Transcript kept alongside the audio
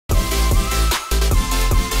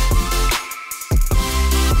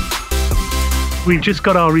We've just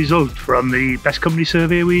got our result from the Best Company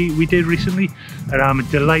survey we did recently, and I'm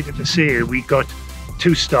delighted to say we got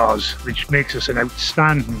 2 stars, which makes us an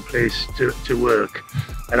outstanding place to work.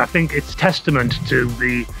 And I think it's testament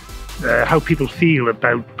to how people feel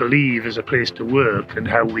about Believe as a place to work, and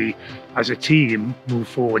how we as a team move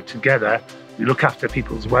forward together. We look after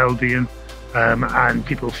people's well-being, and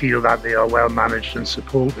people feel that they are well managed and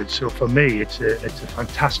supported. So for me, it's a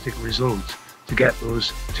fantastic result to get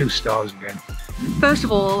those 2 stars again. First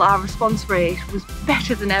of all, our response rate was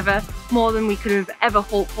better than ever, more than we could have ever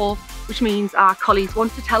hoped for, which means our colleagues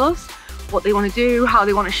want to tell us what they want to do, how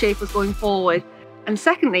they want to shape us going forward. And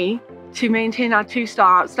secondly, to maintain our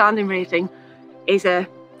 2-star outstanding rating is a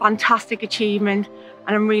fantastic achievement,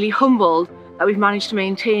 and I'm really humbled that we've managed to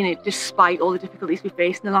maintain it despite all the difficulties we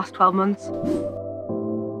faced in the last 12 months.